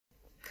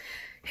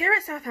Here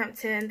at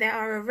Southampton, there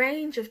are a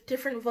range of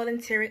different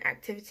volunteering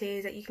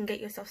activities that you can get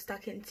yourself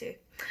stuck into.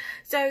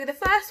 So the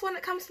first one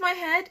that comes to my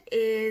head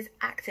is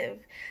Active.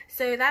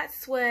 So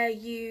that's where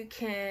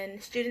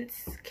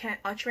students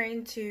are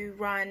trained to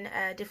run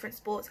different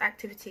sports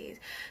activities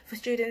for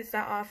students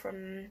that are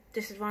from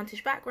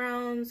disadvantaged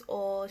backgrounds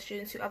or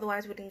students who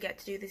otherwise wouldn't get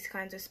to do these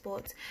kinds of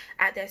sports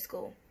at their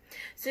school.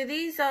 So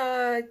these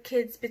are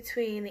kids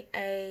between the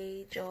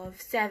age of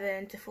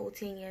 7 to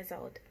 14 years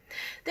old.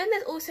 Then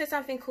there's also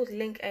something called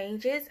Link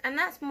Ages, and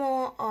that's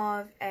more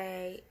of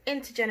a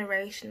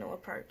intergenerational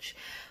approach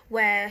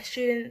where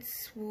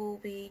students will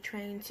be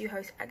trained to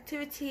host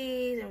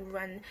activities and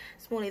run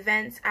small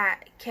events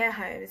at care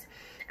homes.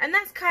 And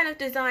that's kind of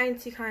designed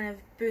to kind of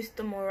boost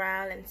the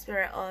morale and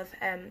spirit of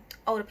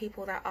older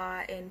people that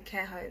are in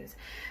care homes.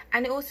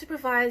 And it also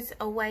provides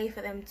a way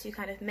for them to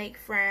kind of make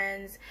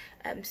friends,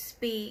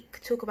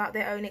 speak, talk about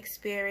their own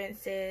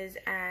experiences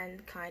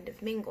and kind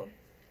of mingle.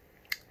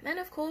 Then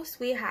of course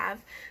we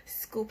have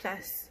School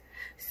Plus.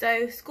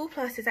 So School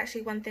Plus is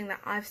actually one thing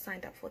that I've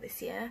signed up for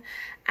this year,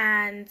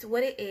 and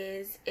what it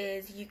is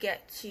you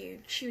get to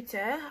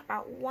tutor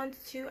about 1 to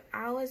 2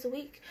 hours a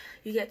week.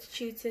 You get to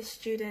tutor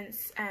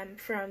students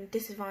from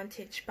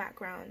disadvantaged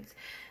backgrounds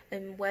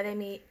where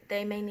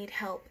they may need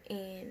help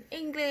in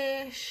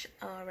English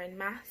or in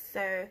maths.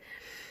 So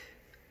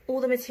all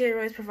the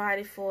material is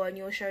provided for and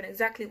you're shown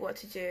exactly what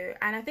to do,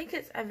 and I think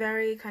it's a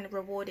very kind of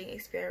rewarding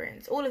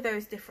experience. All of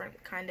those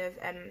different kind of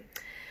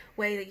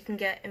ways that you can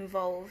get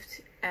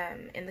involved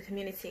in the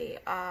community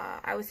are,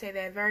 I would say,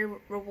 they're very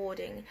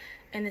rewarding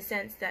in the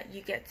sense that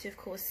you get to, of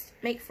course,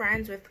 make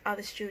friends with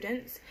other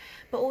students,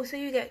 but also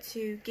you get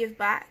to give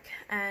back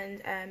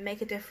and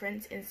make a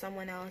difference in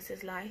someone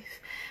else's life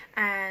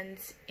and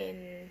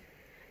in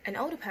an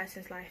older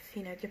person's life,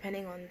 you know,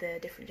 depending on the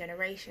different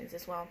generations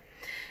as well.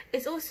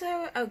 It's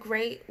also a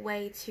great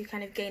way to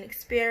kind of gain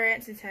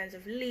experience in terms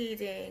of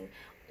leading,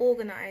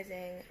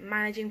 organising,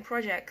 managing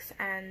projects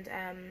and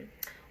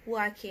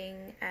working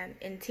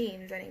in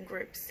teams and in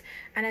groups.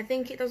 And I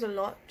think it does a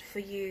lot for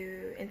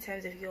you in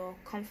terms of your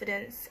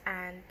confidence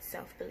and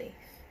self-belief.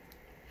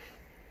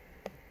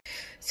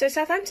 So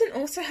Southampton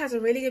also has a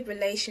really good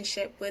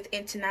relationship with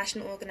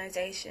international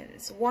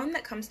organisations. One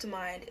that comes to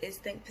mind is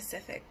Think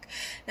Pacific.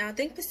 Now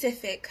Think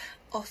Pacific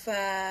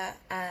offer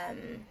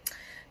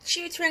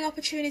tutoring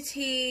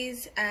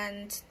opportunities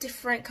and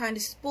different kind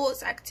of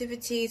sports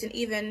activities and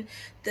even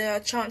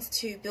the chance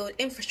to build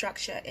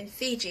infrastructure in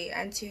Fiji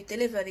and to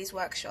deliver these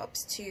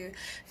workshops to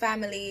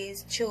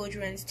families,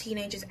 children,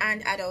 teenagers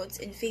and adults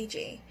in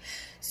Fiji.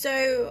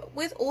 So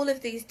with all of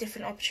these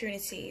different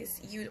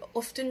opportunities, you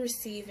often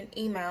receive an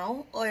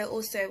email, or it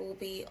also will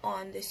be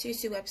on the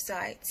SUSU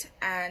website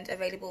and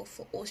available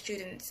for all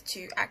students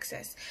to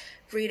access,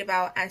 read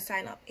about and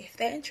sign up if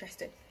they're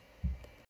interested.